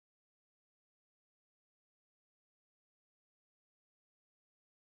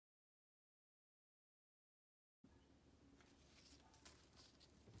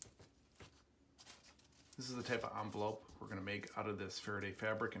is the type of envelope we're going to make out of this Faraday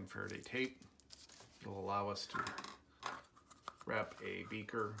fabric and Faraday tape. It'll allow us to wrap a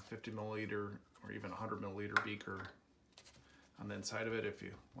beaker, 50 milliliter or even 100 milliliter beaker on the inside of it. If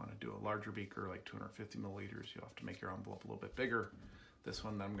you want to do a larger beaker like 250 milliliters, you'll have to make your envelope a little bit bigger. This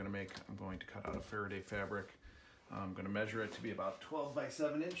one that I'm going to cut out of Faraday fabric. I'm going to measure it to be about 12 by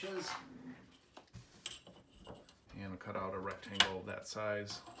 7 inches and cut out a rectangle of that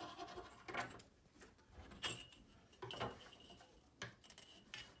size.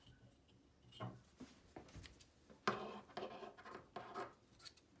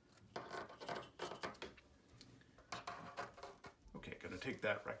 Okay, going to take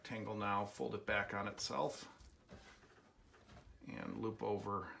that rectangle now, fold it back on itself, and loop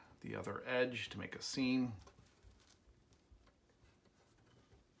over the other edge to make a seam.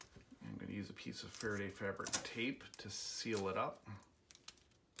 I'm going to use a piece of Faraday fabric tape to seal it up.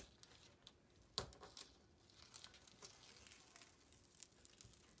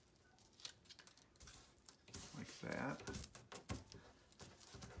 Like that.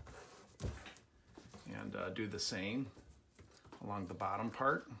 And do the same along the bottom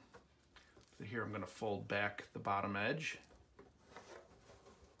part. So here I'm going to fold back the bottom edge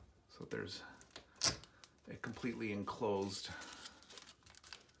so there's a completely enclosed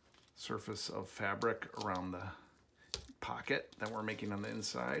surface of fabric around the pocket that we're making on the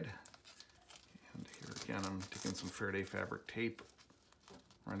inside. And here again, I'm taking some Faraday fabric tape,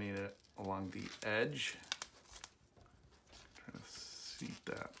 running it along the edge, trying to seat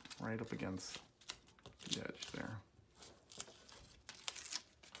that right up against the edge there.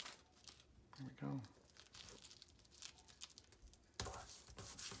 There we go.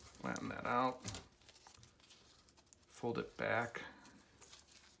 Flatten that out, fold it back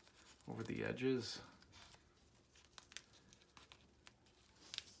over the edges.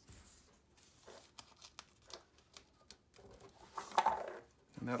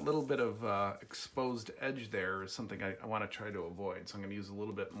 And that little bit of exposed edge there is something I want to try to avoid. So I'm going to use a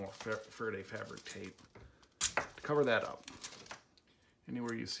little bit more Faraday fabric tape to cover that up.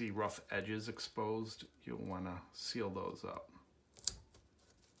 Anywhere you see rough edges exposed, you'll want to seal those up.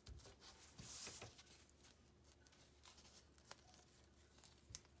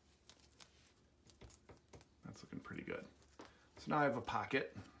 That's looking pretty good. So now I have a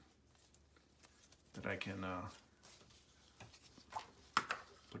pocket that I can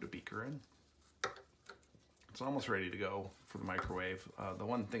put a beaker in. It's almost ready to go for the microwave. The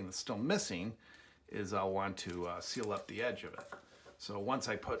one thing that's still missing is I'll want to seal up the edge of it. So once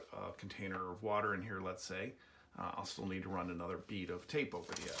I put a container of water in here, let's say, I'll still need to run another bead of tape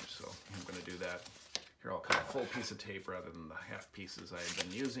over the edge. So I'm going to do that. Here I'll cut a full piece of tape rather than the half pieces I have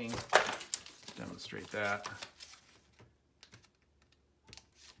been using. Demonstrate that.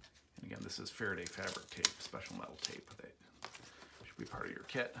 And again, this is Faraday fabric tape, special metal tape that should be part of your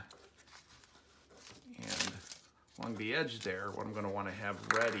kit. And along the edge there, what I'm going to want to have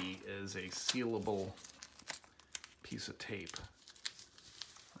ready is a sealable piece of tape,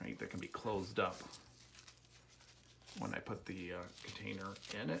 right, that can be closed up when I put the container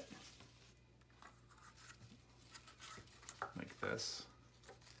in it, like this.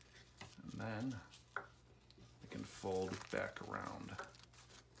 And then I can fold back around.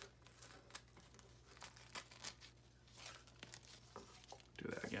 Do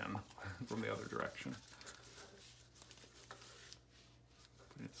that again from the other direction.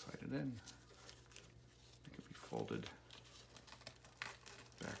 Put it, slide it in. It can be folded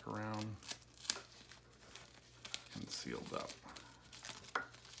back around and sealed up.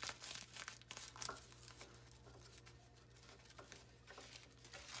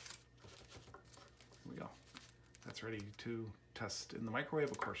 Here we go. That's ready to test in the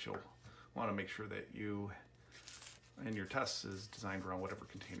microwave. Of course, you'll want to make sure that you and your test is designed around whatever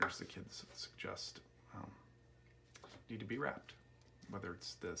containers the kids suggest need to be wrapped, whether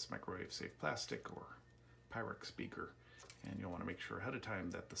it's this microwave safe plastic or Pyrex beaker. And you'll want to make sure ahead of time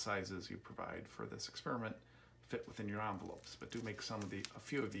that the sizes you provide for this experiment fit within your envelopes. But do make a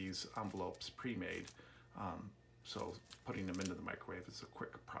few of these envelopes pre-made, so putting them into the microwave is a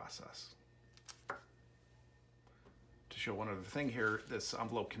quick process. To show one other thing here, this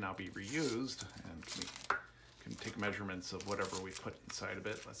envelope can now be reused and can take measurements of whatever we put inside of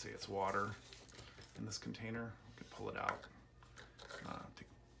it. Let's say it's water in this container. We can pull it out, take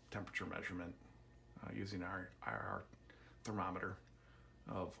temperature measurement using our thermometer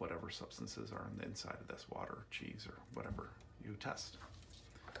of whatever substances are on the inside of this water, cheese, or whatever you test.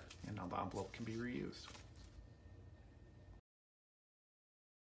 And now the envelope can be reused.